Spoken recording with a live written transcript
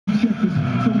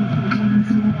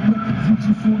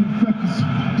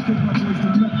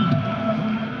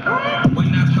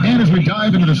And as we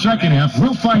dive into the second half,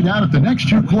 we'll find out if the next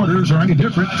two quarters are any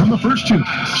different from the first two.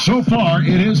 So far,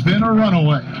 it has been a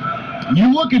runaway.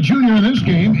 You look at Junior in this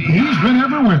game, he's been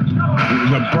everywhere.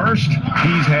 The burst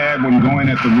he's had when going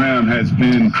at the rim has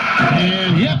been...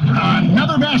 And yep,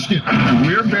 another basket.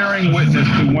 We're bearing witness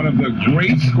to one of the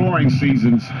great scoring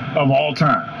seasons of all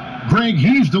time. Greg,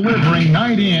 he's delivering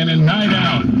night in and night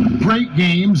out. Great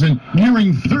games and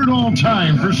nearing third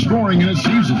all-time for scoring in a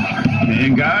season.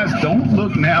 And guys, don't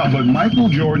look now, but Michael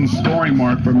Jordan's scoring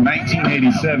mark from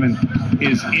 1987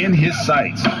 is in his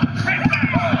sights. And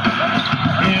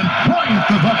Bryant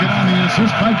the bucket on the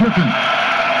assist by Griffin.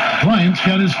 Bryant's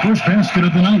got his first basket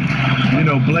of the night. You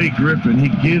know, Blake Griffin, he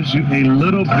gives you a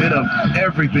little bit of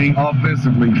everything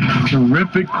offensively.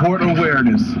 Terrific court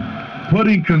awareness.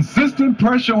 Putting consistent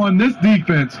pressure on this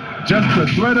defense. Just the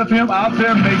threat of him out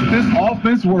there makes this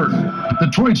offense work.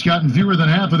 Detroit's gotten fewer than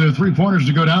half of their three-pointers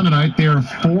to go down tonight. They're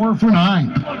 4 for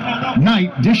 9.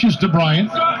 Knight dishes to Bryant.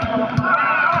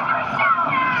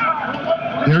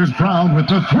 There's Brown with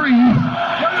the three.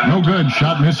 No good.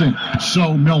 Shot missing.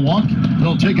 So Milwaukee,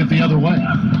 they'll take it the other way.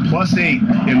 +8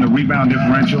 in the rebound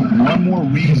differential. One more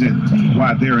reason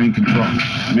why they're in control.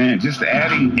 Man, just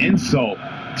adding insult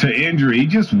to injury. He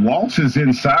just waltzes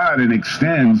inside and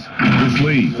extends this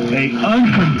lead. A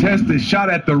uncontested shot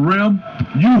at the rim.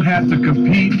 You have to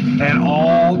compete at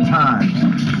all times.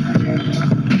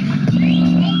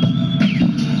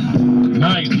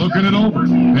 Knight looking it over.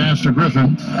 Pass to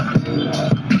Griffin.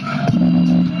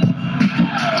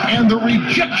 And the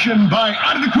rejection by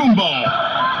Antetokounmpo.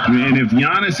 And if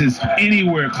Giannis is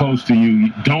anywhere close to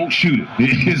you, don't shoot it.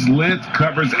 His length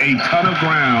covers a ton of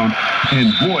ground,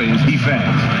 and boy, is he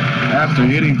fast. After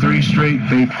hitting 3 straight,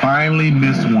 they finally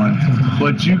missed one.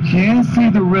 But you can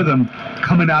see the rhythm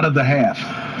coming out of the half.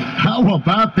 How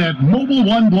about that mobile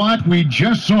one block we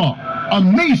just saw?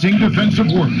 Amazing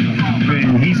defensive work.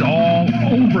 Man, he's all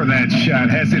over that shot.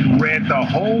 Has it read the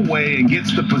whole way and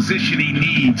gets the position he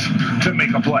needs to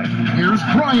make a play. Here's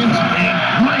Bryant,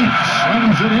 and Bryant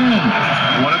slams it in.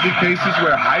 One of the cases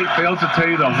where height failed to tell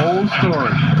you the whole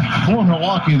story. For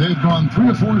Milwaukee, they've gone 3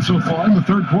 of 4 so far in the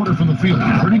third quarter from the field.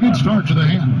 Pretty good start to the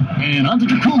hand. And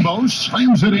Antetokounmpo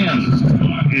slams it in.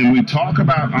 And we talk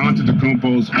about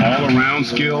Antetokounmpo's all-around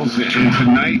skills, and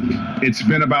tonight it's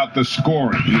been about the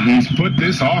scoring. He's put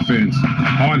this offense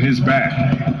on his back.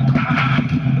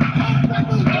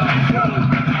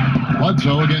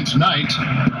 Bledsoe against Knight.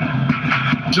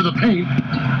 To the paint.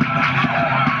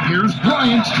 Here's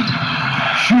Bryant.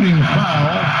 Shooting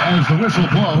foul as the whistle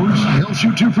blows. He'll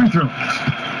shoot 2 free throws.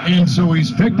 And so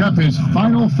he's picked up his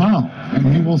final foul, and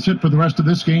he will sit for the rest of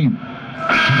this game.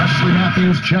 Wesley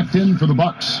Matthews checked in for the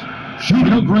Bucks. You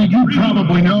know, Greg, you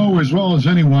probably know as well as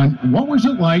anyone, what was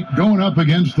it like going up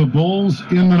against the Bulls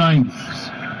in the 90s?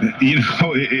 You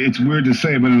know, it's weird to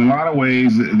say, but in a lot of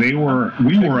ways, we were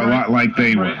a lot like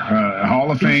they were.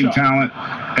 Hall of Fame talent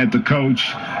at the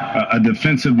coach, a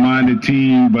defensive-minded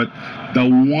team, but the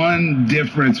one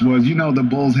difference was, you know, the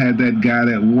Bulls had that guy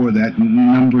that wore that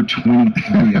number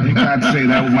 23. I think I'd say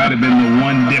that might have been the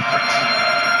one difference.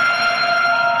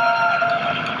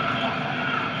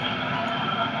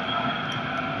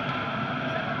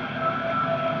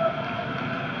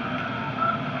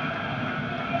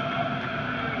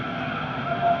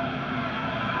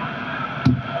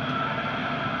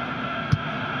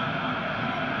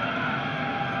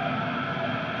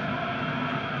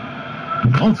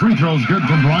 Both free throws good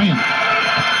from Bryant.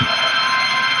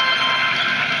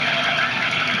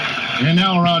 And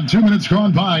now around 2 minutes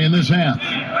gone by in this half.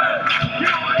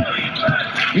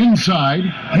 Inside,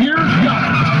 here's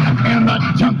Giannis. And the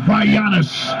dunk by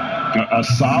Giannis. A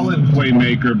solid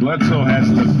playmaker. Bledsoe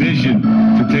has the vision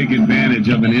to take advantage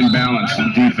of an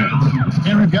imbalanced defense.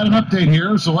 And we've got an update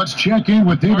here, so let's check in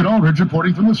with David Aldridge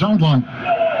reporting from the sideline.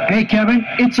 Hey, Kevin,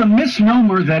 it's a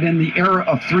misnomer that in the era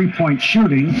of three-point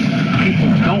shooting, people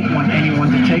don't want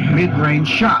anyone to take mid-range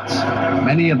shots.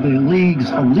 Many of the league's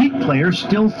elite players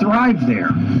still thrive there.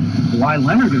 Kawhi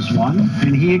Leonard is one,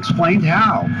 and he explained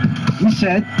how. He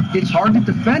said, it's hard to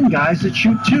defend guys that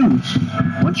shoot twos.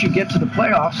 Once you get to the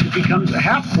playoffs, it becomes a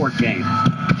half-court game.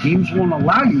 Teams won't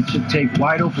allow you to take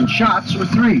wide-open shots or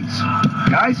threes.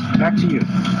 Guys, back to you.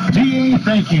 D.A.,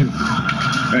 thank you.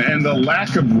 And the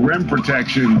lack of rim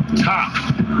protection, top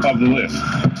of the list.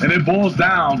 And it boils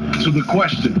down to the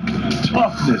question,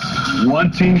 toughness.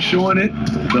 One team showing it,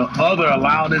 the other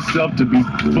allowing itself to be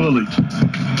bullied.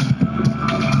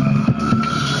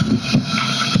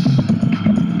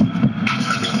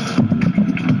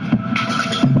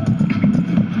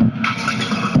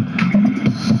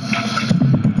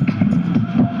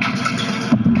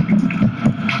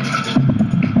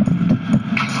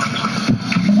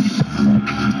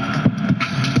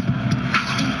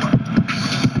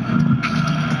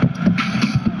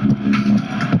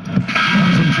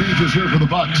 changes here for the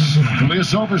Bucks.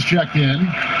 Ilyasova's checked in,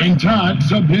 and Todd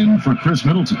subbed in for Chris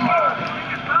Middleton.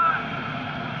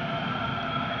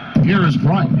 Here is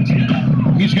Bryant.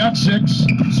 He's got 6.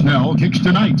 Snell kicks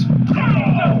tonight.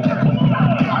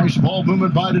 Nice ball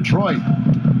movement by Detroit.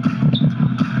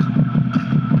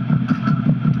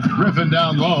 Griffin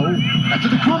down low. After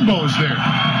the Kumbo's there.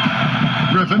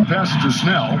 Griffin passes to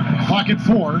Snell. Clock at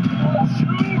 4.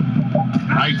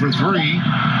 Knight for 3.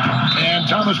 And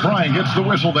Thomas Bryant gets the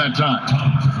whistle that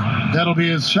time. That'll be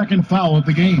his second foul of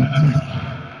the game.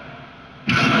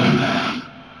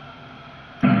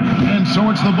 And so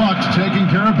it's the Bucks taking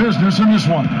care of business in this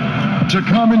one. To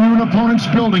come into an opponent's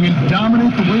building and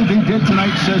dominate the way they did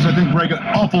tonight says, I think, Greg, an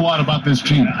awful lot about this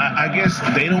team. I guess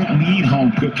they don't need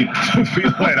home cooking to feel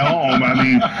at home. I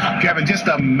mean, Kevin, just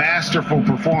a masterful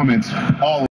performance all